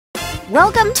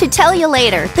Welcome to Tell You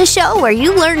Later, the show where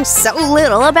you learn so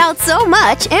little about so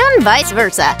much and vice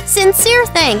versa. Sincere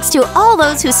thanks to all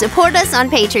those who support us on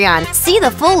Patreon. See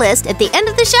the full list at the end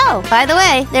of the show. By the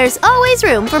way, there's always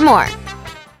room for more.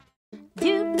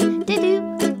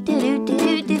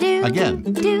 Again.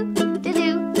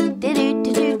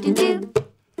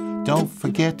 Don't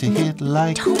forget to hit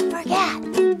like. Don't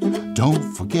forget.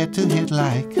 Don't forget to hit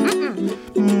like.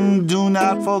 Do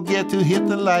not forget to hit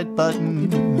the like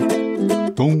button.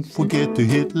 Don't forget to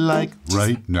hit like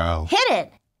right now. Hit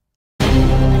it.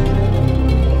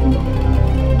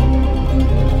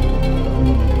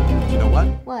 You know what?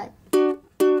 What?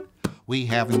 We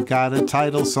haven't got a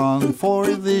title song for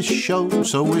this show,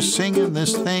 so we're singing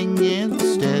this thing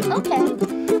instead. Okay.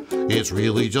 It's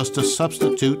really just a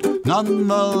substitute.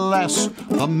 Nonetheless,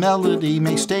 the melody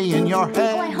may stay in your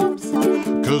head. Oh, I hope so.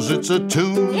 'Cause it's a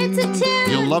tune. It's a tune.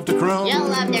 You'll love to croon. You'll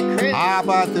love to croon. Ah,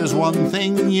 but there's one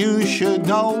thing you should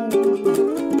know.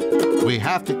 We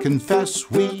have to confess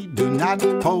we do not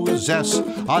possess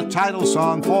a title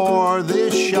song for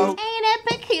this show. Ain't it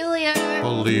peculiar?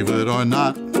 Believe it or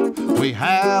not, we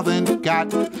haven't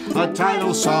got a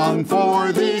title song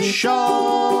for this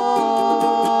show.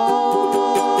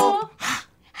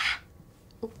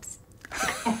 Oops.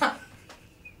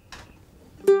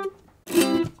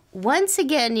 Once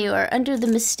again, you are under the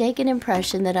mistaken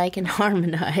impression that I can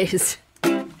harmonize.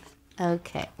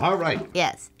 Okay. All right.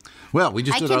 Yes. Well, we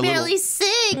just I did can our barely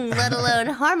sing, let alone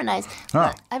harmonize. Oh.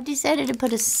 But I've decided to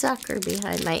put a sucker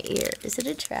behind my ear. Is it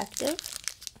attractive?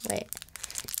 Wait.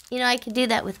 You know, I could do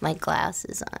that with my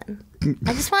glasses on.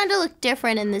 I just wanted to look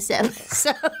different in this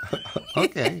episode.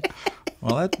 Okay.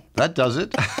 Well, that does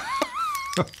it.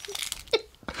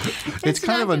 It's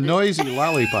kind of a noisy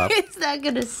lollipop. It's not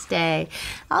going to stay.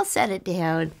 I'll set it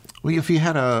down. Well, if you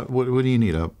had what do you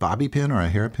need, a bobby pin or a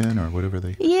hairpin or whatever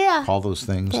they call those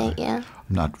things? Yeah.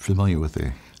 I'm not familiar with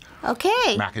the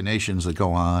machinations that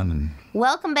go on. And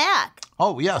Welcome back.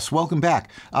 oh, yes, welcome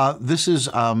back. This is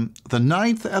the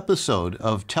 9th episode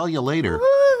of Tell You Later,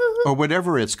 or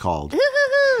whatever it's called.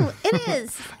 It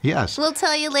is. Yes. We'll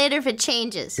tell you later if it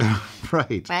changes.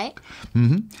 Right. Right?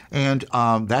 Mm-hmm. And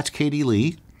that's Katie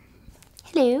Leigh.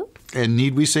 Hello. And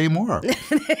need we say more?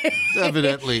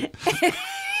 Evidently. And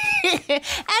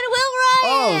Will Ryan.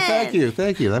 Oh, thank you.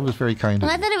 Thank you. That was very kind of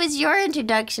Well, I you. thought it was your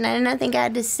introduction. I didn't think I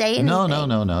had to say anything. No.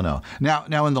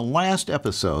 Now, in the last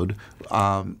episode,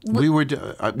 we were,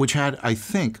 which had, I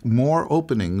think, more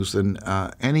openings than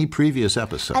any previous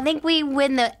episode. I think we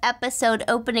win the episode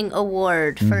opening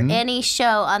award for any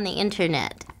show on the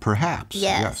internet. Perhaps.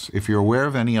 Yes. If you're aware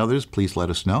of any others, please let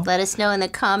us know. Let us know in the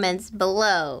comments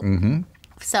below.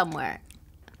 Somewhere.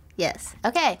 Yes.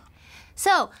 Okay.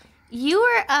 So, you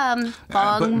were,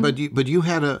 bong. But you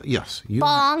had a, yes.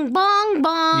 Bong, bong,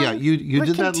 bong. Yeah, you We're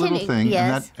did that little thing,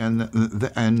 yes.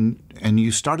 and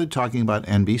you started talking about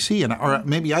NBC, or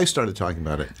maybe I started talking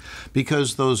about it,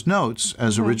 because those notes,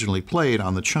 as originally played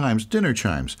on the chimes, dinner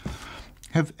chimes.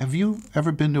 Have you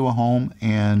ever been to a home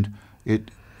and it,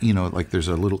 you know, like there's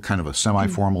a little kind of a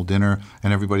semi-formal dinner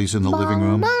and everybody's in the living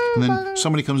room, and then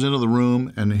somebody comes into the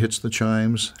room and hits the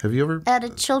chimes? Have you ever? At a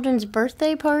children's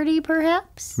birthday party,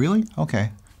 perhaps? Really?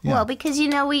 Okay. Yeah. Well, because, you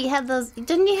know, we have those,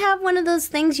 didn't you have one of those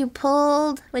things you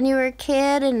pulled when you were a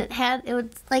kid and it was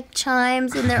like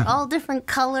chimes and they're all different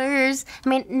colors? I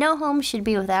mean, no home should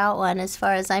be without one as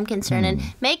far as I'm concerned. And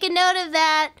make a note of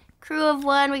that, crew of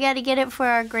one, we got to get it for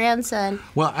our grandson.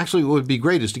 Well, actually, what would be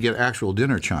great is to get actual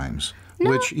dinner chimes,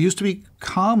 which used to be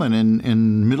common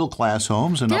in middle-class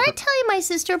homes. And Did I tell you my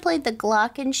sister played the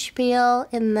glockenspiel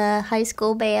in the high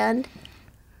school band?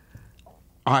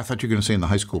 Oh, I thought you were going to say in the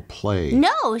high school play.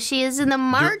 No, she is in the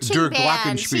marching Der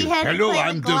band. She Glockenspiel. had to Hello, play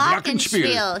I'm the der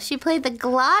Glockenspiel. She played the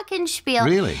glockenspiel.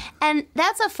 Really? And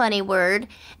that's a funny word.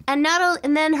 And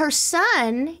and then her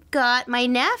son my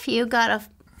nephew got a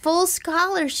full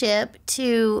scholarship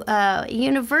to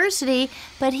university,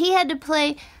 but he had to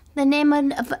play the name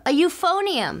of a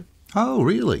euphonium. Oh,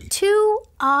 really? 2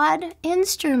 odd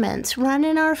instruments run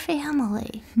in our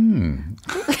family.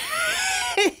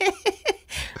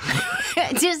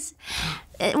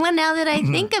 Well, now that I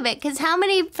think of it, because how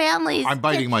many families... I'm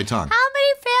biting my tongue. How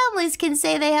many families can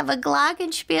say they have a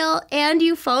glockenspiel and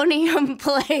euphonium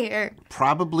player?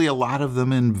 Probably a lot of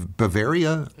them in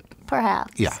Bavaria.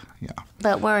 Perhaps. Yeah.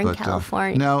 But we're in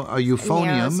California. Now, a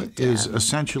euphonium is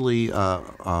essentially... it's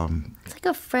like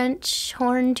a French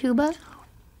horn tuba.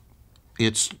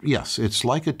 It's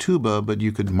like a tuba, but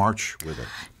you could march with it.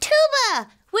 Tuba!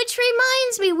 Which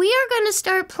reminds me, we are going to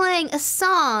start playing a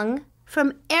song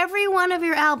from every one of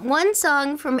your albums. One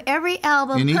song from every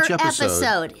album in per each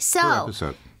episode.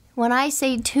 So, when I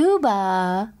say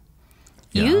tuba,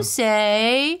 You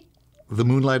say... The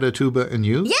moonlight, a tuba, and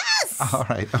you? Yes! All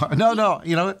right. No.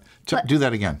 You know what? Do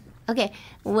that again. Okay.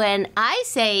 When I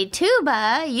say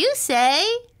tuba, you say...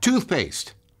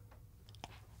 Toothpaste.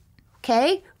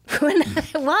 Okay.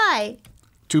 Why?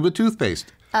 Tuba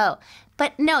toothpaste. Oh.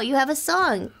 But no, you have a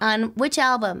song on which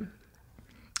album?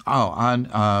 Oh, on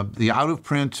the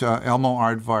out-of-print Elmo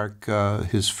Aardvark,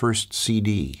 his first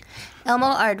CD. Elmo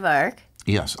Aardvark.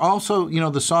 Yes. Also,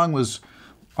 the song was...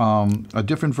 a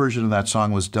different version of that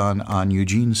song was done on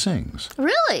Eugene Sings.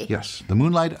 Really? Yes. The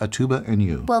Moonlight, a Tuba, and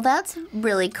You. Well, that's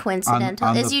really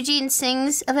coincidental. Is Eugene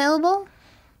Sings available?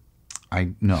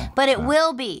 No. But it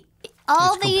will be.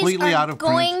 All it's these completely are out of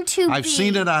going print. to be. I've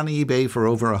seen it on eBay for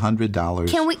over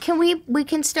 $100. We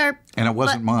can start. And it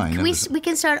wasn't mine. We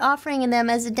can start offering them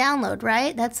as a download,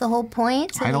 right? That's the whole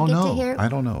point. So I don't know. To hear... I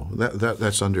don't know.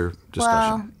 That's under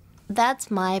discussion. Well,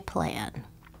 that's my plan.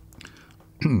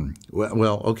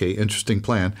 Well, okay, interesting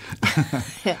plan.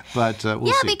 But we'll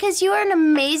see. Yeah, because you are an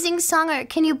amazing songwriter.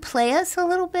 Can you play us a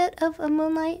little bit of a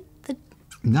Moonlight?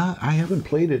 No, I haven't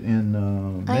played it in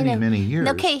many years.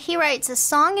 Okay, he writes a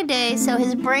song a day, so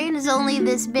his brain is only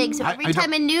this big. So every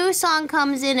time a new song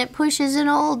comes in, it pushes an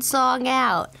old song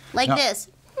out. Like this.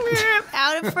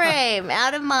 Out of frame,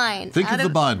 out of mind. Think of the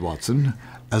mind, Watson,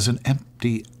 as an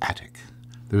empty attic.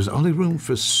 There's only room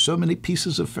for so many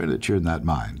pieces of furniture in that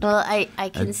mind. Well, I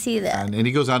can see that. And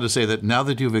he goes on to say that now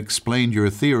that you've explained your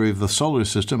theory of the solar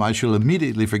system, I shall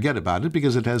immediately forget about it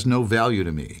because it has no value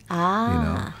to me.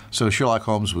 So Sherlock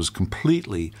Holmes was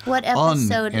completely What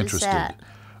episode uninterested. is that?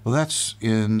 Well, that's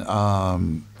in... a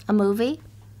movie?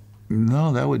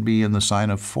 No, that would be in The Sign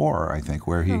of Four, I think,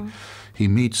 where he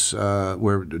meets,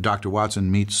 where Dr.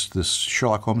 Watson meets this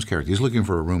Sherlock Holmes character. He's looking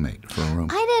for a roommate for a room.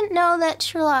 I didn't know that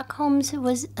Sherlock Holmes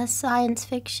was a science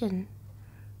fiction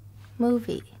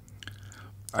movie.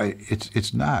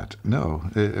 It's not, no,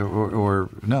 or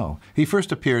no. He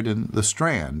first appeared in The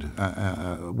Strand,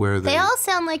 where they all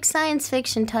sound like science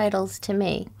fiction titles to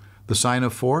me. The Sign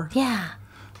of Four? Yeah.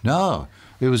 No,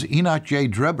 it was Enoch J.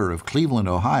 Drebber of Cleveland,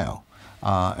 Ohio,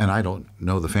 and I don't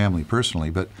know the family personally,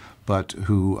 but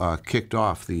who kicked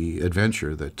off the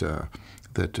adventure that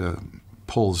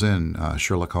pulls in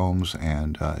Sherlock Holmes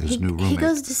and his new roommate. He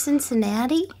goes to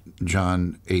Cincinnati?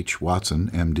 John H. Watson,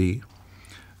 M.D.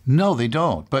 No, they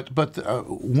don't. But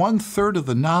 1/3 of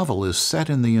the novel is set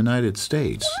in the United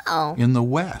States, in the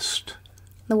West.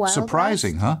 The Wild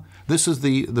Surprising, West? huh? This is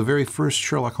the very first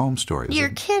Sherlock Holmes story. You're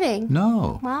kidding.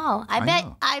 No. Wow.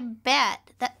 I bet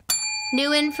that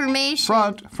new information.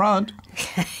 Front.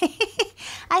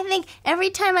 I think every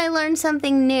time I learn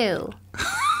something new,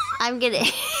 I'm going to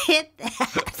hit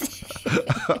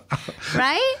that.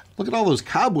 Right? Look at all those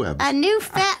cobwebs. A new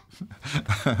fat...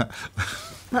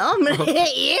 I'm going to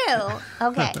hit you.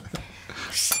 Okay.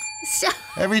 So,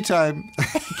 every time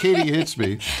Katie hits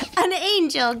me... An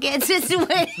angel gets its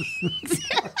wings.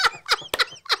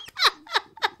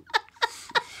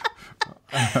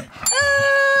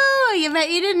 Oh, you bet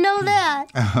you didn't know that.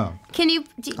 Can you?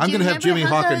 I'm going to have Jimmy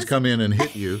Hawkins come in and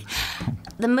hit you.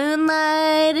 The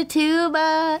moonlight, a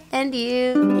tuba, and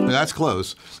you. That's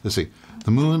close. Let's see.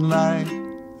 The moonlight,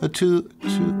 a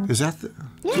is that the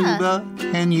tuba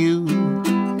and you?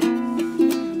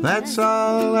 That's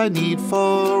all I need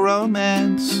for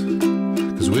romance.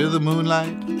 'Cause we're the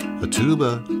moonlight, a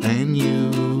tuba, and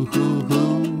you.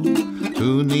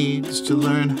 Who needs to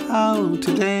learn how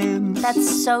to dance?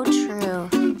 That's so true.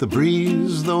 The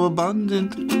breeze, though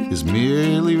abundant, is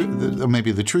merely... or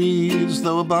maybe the trees,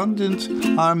 though abundant,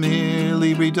 are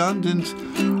merely redundant.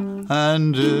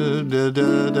 And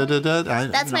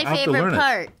that's my favorite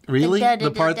part. Really?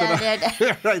 The part that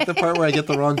right, the part where I get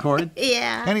the wrong chord?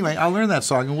 Yeah. Anyway, I'll learn that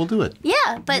song and we'll do it.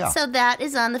 Yeah, so that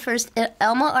is on the first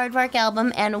Elmo Aardvark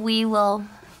album, and we will...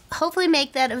 hopefully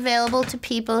make that available to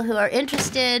people who are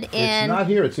interested in... It's not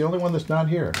here. It's the only one that's not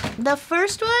here. The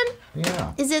first one?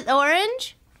 Yeah. Is it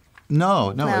orange?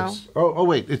 No. It's... Oh,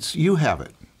 wait. You have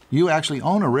it. You actually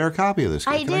own a rare copy of this.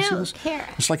 I Can I see do. this? Here.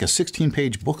 It's like a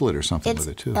 16-page booklet or something with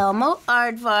it, too. Elmo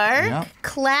Aardvark, Yep.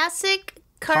 classic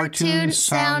cartoon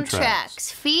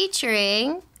soundtracks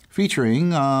featuring...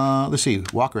 let's see,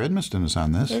 Walker Edmiston is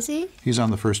on this. Is he? He's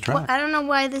on the first track. Well, I don't know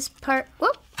why this part...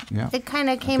 Whoop. Yeah. It kind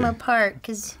of came apart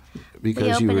because you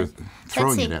were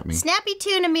throwing it at me. Snappy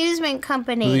Tune Amusement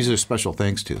Company. Well, these are special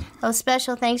thanks to. Oh,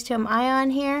 special thanks to him. Am I on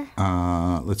here?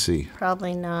 Let's see.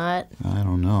 Probably not. I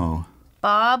don't know.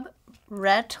 Bob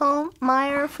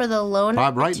Rettelmeyer for the loan.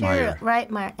 Bob Reitmeyer.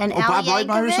 Reitmeyer. And Bob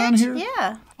Reitmeyer's on here?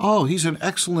 Yeah. Oh, he's an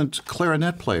excellent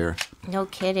clarinet player. No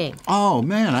kidding. Oh,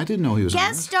 man, I didn't know he was on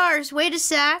Guest this. stars. Wait a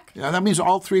sec. Yeah, that means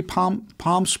all 3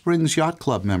 Palm Springs Yacht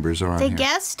Club members are on The here.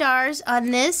 guest stars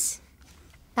on this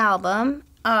album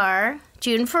are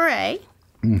June Foray,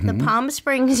 the Palm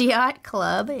Springs Yacht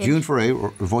Club. June Foray,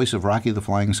 voice of Rocky the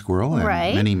Flying Squirrel, and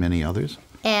Right. many, many others.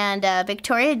 And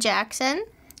Victoria Jackson.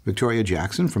 Victoria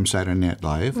Jackson from Saturday Night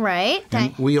Live. Right.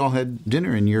 And we all had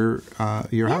dinner in your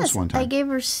house one time. I gave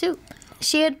her soup.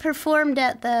 She had performed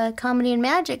at the Comedy and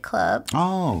Magic Club.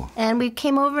 Oh. And we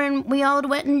came over and we all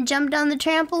went and jumped on the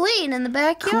trampoline in the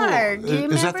backyard. Cool. Do you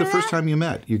remember Is that the first time you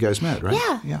met? You guys met, right?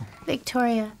 Yeah. Yeah.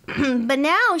 Victoria. But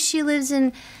now she lives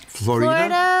in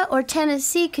Florida or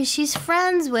Tennessee because she's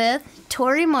friends with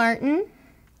Tori Martin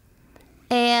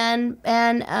and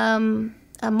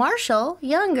Marshall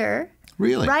Younger.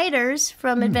 Really? Writers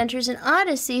from Adventures in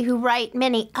Odyssey who write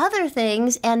many other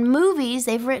things and movies.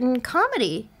 They've written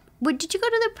comedy. Did you go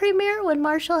to the premiere when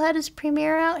Marshall had his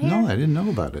premiere out here? No, I didn't know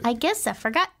about it. I guess I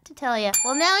forgot to tell you.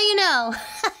 Well, now you know.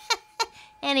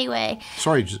 Anyway.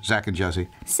 Sorry, Zach and Jesse.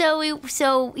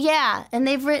 So yeah, and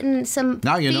they've written some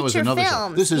Now you know is feature another show.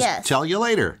 films. This is yes. Tell You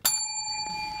Later.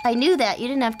 I knew that. You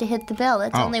didn't have to hit the bell.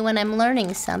 That's Oh. only when I'm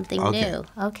learning something Okay. new.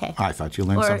 Okay. I thought you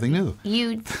learned something new.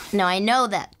 No, I know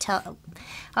that.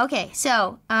 Okay,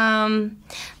 so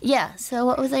yeah. So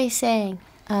what was I saying?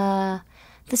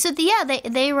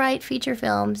 They write feature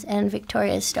films, and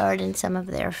Victoria starred in some of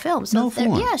their films. So No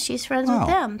fun. yeah, she's friends Wow. with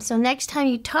them. So next time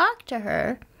you talk to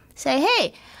her, say,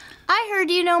 "Hey, I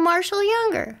heard you know Marshall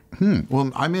Younger."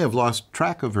 Well, I may have lost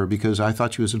track of her because I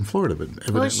thought she was in Florida, but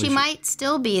evidently Well, she might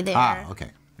still be there. Ah, okay.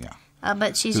 Yeah.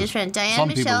 But she's just friend. Diane some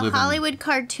people Michelle, live in- Hollywood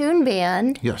Cartoon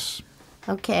Band. Yes.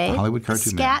 Okay. Hollywood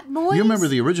Cartoon Band. Scat Boys. You remember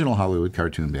the original Hollywood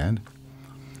Cartoon Band?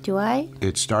 Do I?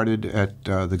 It started at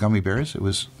the Gummy Bears. It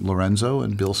was Lorenzo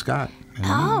and Bill Scott. And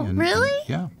Oh, me and- really?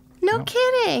 yeah. No Yep.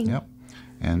 kidding. Yep.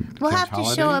 And We'll Kent have to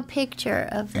show Holiday a picture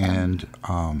of them. and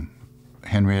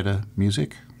Henrietta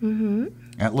Music. Mm-hmm.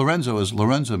 And Lorenzo is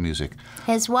Lorenzo Music.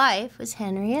 His wife was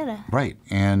Henrietta. Right.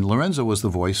 And Lorenzo was the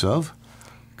voice of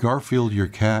Garfield Your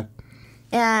Cat.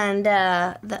 And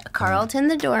Carlton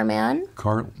the Doorman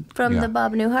from the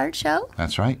Bob Newhart Show,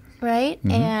 That's right. right?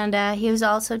 Mm-hmm. And he was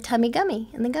also Tummy Gummy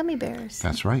in the Gummy Bears.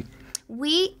 That's right.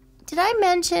 Did I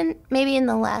mention, maybe in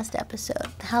the last episode,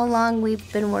 how long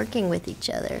we've been working with each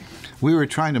other? We were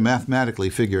trying to mathematically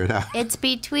figure it out. It's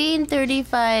between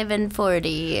 35 and 40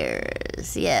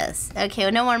 years, yes. Okay,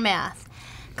 well, no more math.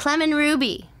 Clem and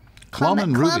Ruby. Clem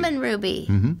and Ruby. Clem and Ruby.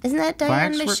 Isn't that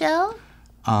Diane Thanks for-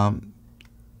 Michelle?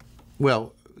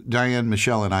 Well, Diane,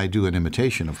 Michelle, and I do an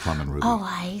imitation of Clem and Ruby. Oh,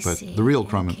 I but see. the real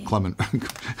Clem and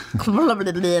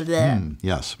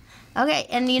yes. Okay,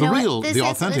 and you The know real, what? This the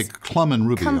is- authentic Clem and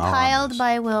Ruby are on compiled this.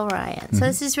 by Will Ryan. So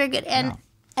this is very good. And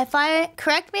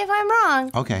correct me if I'm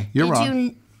wrong. Okay, you're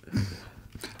wrong.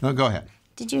 No, go ahead.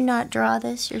 Did you not draw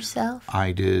this yourself?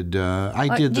 I did. I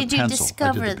Or did the did you pencil.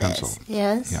 discover I did the this? pencil.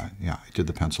 Yes. Yeah. I did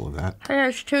the pencil of that. He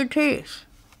has 2 teeth.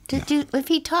 If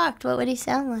he talked, what would he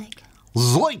sound like?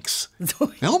 Zoinks!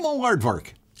 Elmo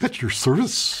Aardvark. At your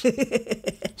service.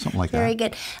 Something like Very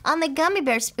that. good. On the Gummy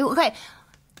Bears, okay.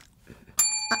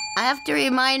 I have to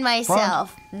remind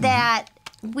myself that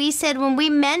we said when we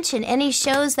mention any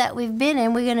shows that we've been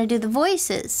in, we're going to do the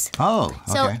voices. Oh, okay.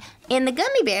 So in the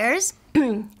Gummy Bears,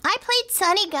 I played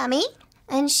Sunny Gummy,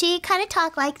 and she kind of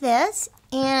talked like this.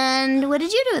 And what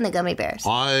did you do in the Gummy Bears?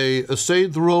 I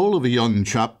essayed the role of a young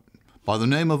chap by the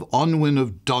name of Unwin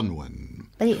of Dunwin.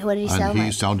 What did he sound And he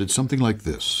like? sounded something like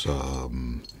this.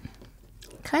 Kind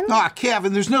of like,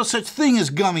 Kevin, there's no such thing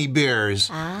as gummy bears.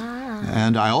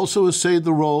 And I also essayed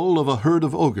the role of a herd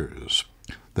of ogres.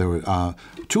 There were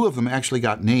 2 of them actually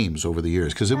got names over the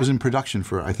years because it was in production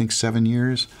for, I think, 7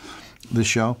 years, the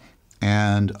show.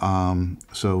 And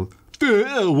so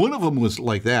one of them was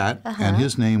like that, and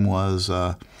his name was...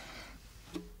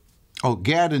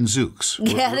 Gad and Zooks.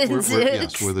 Gad and Zooks.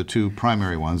 Yes, were the 2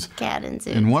 primary ones. Gad and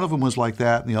Zooks. And one of them was like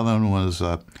that, and the other one was,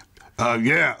 so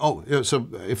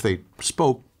if they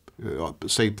spoke,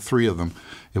 say 3 of them,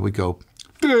 it would go,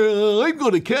 I'm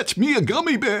going to catch me a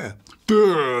gummy bear.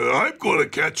 I'm going to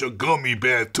catch a gummy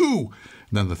bear, too.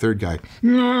 And then the third guy,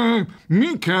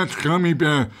 me catch gummy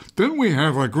bear. Then we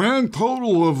have a grand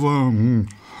total of,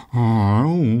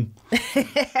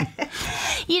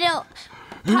 you know,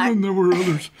 and then there were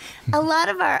others. a lot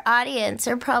of our audience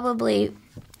are probably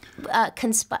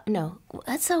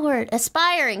that's the word.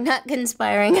 Aspiring, not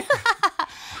conspiring.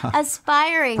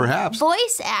 Aspiring Perhaps.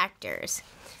 voice actors.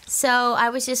 So I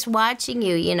was just watching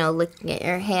you, looking at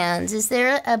your hands. Is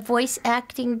there a voice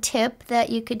acting tip that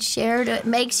you could share that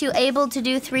makes you able to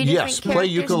do 3 different Yes, characters? play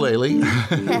ukulele.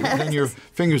 Then your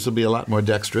fingers will be a lot more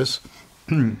dexterous.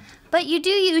 But you do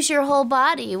use your whole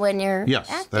body when you're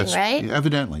acting, right?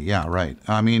 Evidently, yeah, right.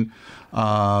 I mean,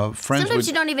 friends. Sometimes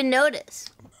you don't even notice.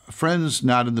 Friends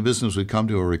not in the business would come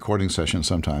to a recording session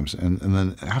sometimes, and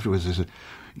then afterwards they said,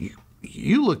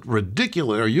 "You looked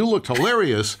ridiculous, or you looked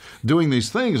hilarious doing these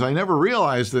things. I never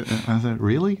realized that." I thought,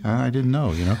 "Really? I didn't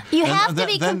know." You know, you have to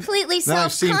be completely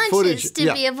self-conscious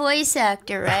to be a voice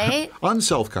actor, right?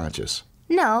 Unself-conscious.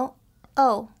 No.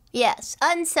 Oh, yes,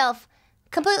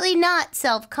 completely not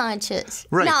self-conscious.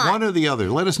 Right, not. one or the other.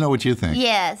 Let us know what you think.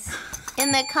 Yes,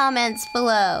 in the comments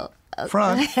below. Okay.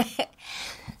 Front.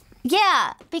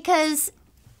 Yeah, because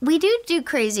we do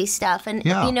crazy stuff, and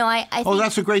you know, I think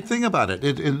that's a great thing about it.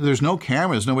 There's no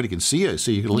cameras, nobody can see us,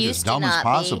 so you can look as dumb as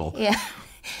possible. Yeah,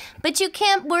 but you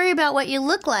can't worry about what you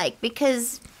look like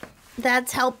because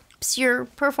that helps your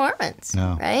performance,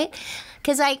 right?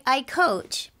 Because I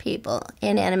coach people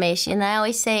in animation, and I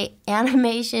always say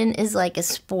animation is like a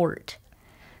sport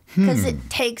because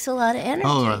it takes a lot of energy.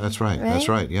 Oh, that's right. That's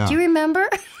right. Yeah. Do you remember?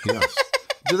 Yes.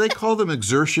 Do they call them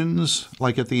exertions,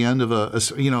 like at the end of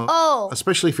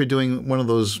especially if you're doing one of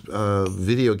those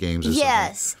video games or something?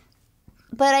 Yes.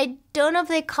 But I don't know if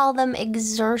they call them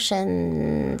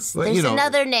exertions. Well, there's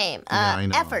another name.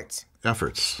 Efforts.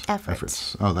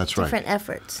 Efforts. Oh, that's right. Different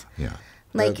efforts. Yeah.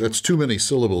 Like that's too many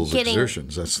syllables,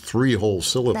 exertions. That's 3 whole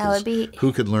syllables. That would be...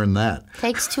 Who could learn that?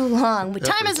 Takes too long. But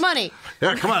time is money.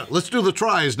 Yeah, come on. Let's do the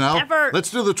tries now. Effort. Let's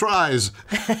do the tries.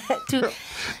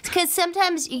 Because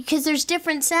sometimes, because there's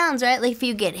different sounds, right? Like if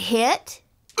you get hit,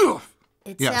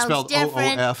 it sounds spelled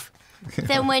different O-O-F.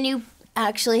 than when you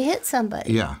actually hit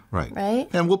somebody. Yeah, right. Right?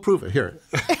 And we'll prove it. Here.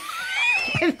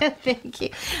 Thank you.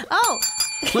 Oh.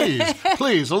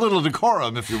 Please, a little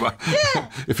decorum, if you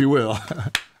will.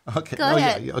 Okay. Go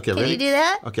ahead. Yeah. Okay, Can ready? you do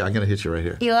that? Okay, I'm going to hit you right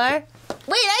here. You are?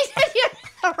 Wait, I said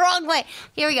you're the wrong way.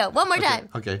 Here we go. One more time.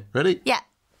 Okay, ready? Yeah.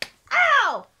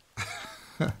 Ow!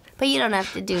 But you don't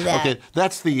have to do that. Okay,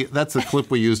 that's the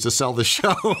clip we use to sell the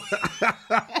show.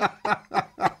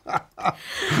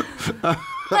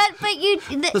 But you...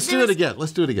 Let's do it again.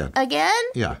 Let's do it again. Again?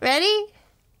 Yeah. Ready?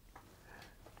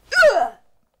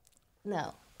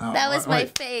 No. That was my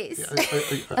face.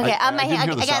 Okay, on my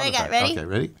hand. I got it. Ready? Okay,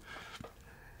 ready?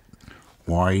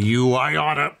 Why you, I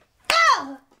oughta.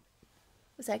 Ow!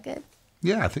 Was that good?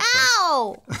 Yeah, I think so.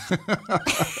 Ow!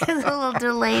 A little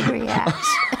delayed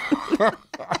reaction.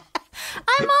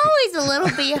 I'm always a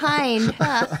little behind.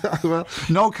 Huh? Well,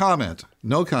 no comment.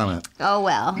 Oh,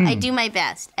 well. I do my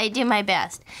best.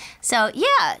 So,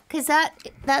 yeah, because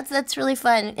that's really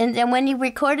fun. And when you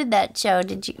recorded that show,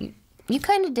 did you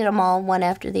kind of did them all one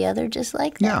after the other, just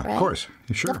like that, right? Yeah, of course.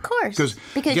 Sure. Of course.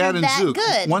 Because you're and that Zook,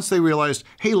 good. Once they realized,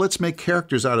 hey, let's make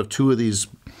characters out of 2 of these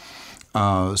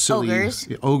silly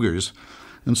ogres.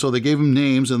 And so they gave them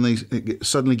names, and they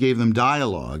suddenly gave them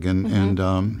dialogue, and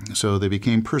so they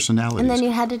became personalities. And then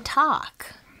you had to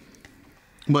talk.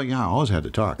 Well, yeah, I always had to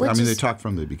talk. They talked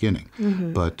from the beginning.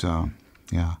 But,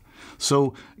 yeah.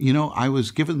 So, I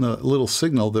was given the little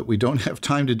signal that we don't have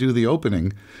time to do the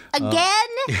opening. Again?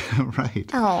 Right.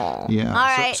 Oh. Yeah. All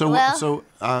right.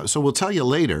 So we'll tell you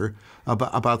later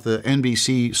about the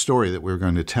NBC story that we're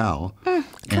going to tell.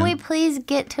 Can we please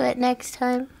get to it next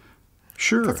time?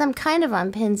 Sure. Because I'm kind of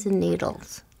on pins and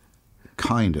needles.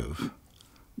 Kind of.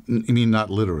 You mean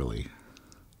not literally?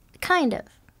 Kind of.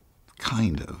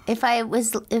 Kind of. If I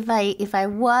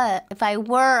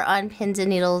were on pins and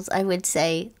needles, I would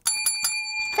say,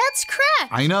 that's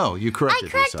correct. I know. You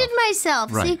corrected yourself. I corrected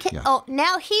myself. Right. So Oh,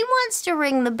 now he wants to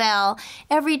ring the bell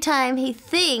every time he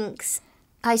thinks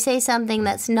I say something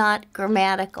that's not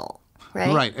grammatical.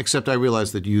 Right? Right, except I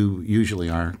realize that you usually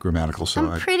are grammatical, so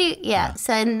I'm pretty, yeah.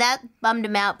 So, and that bummed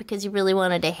him out because he really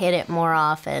wanted to hit it more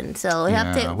often. So we'll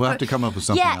have to come up with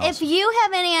something else. Yeah, if you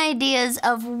have any ideas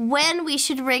of when we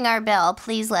should ring our bell,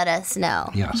 please let us know.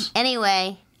 Yes.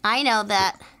 Anyway, I know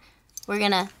that. We're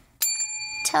going to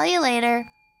tell you later.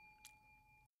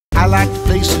 I like to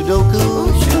play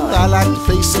Sudoku. Sure. I like to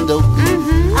play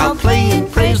Sudoku. I'll play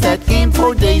and praise that game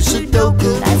for days,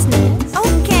 Sudoku. That's nice.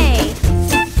 Okay.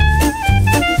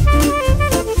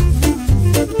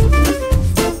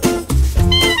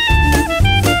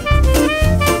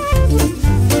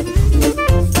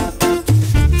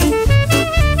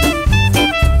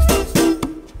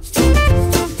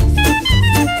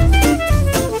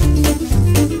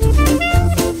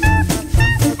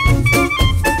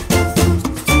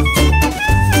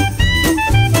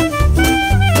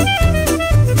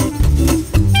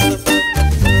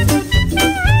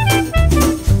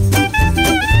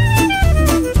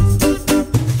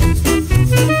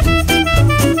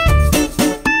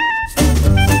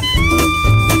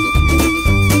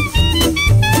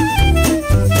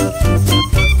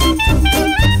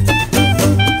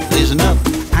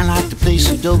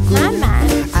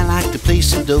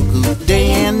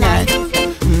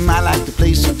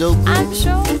 Sudoku. I'm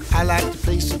sure. I like to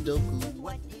play Sudoku.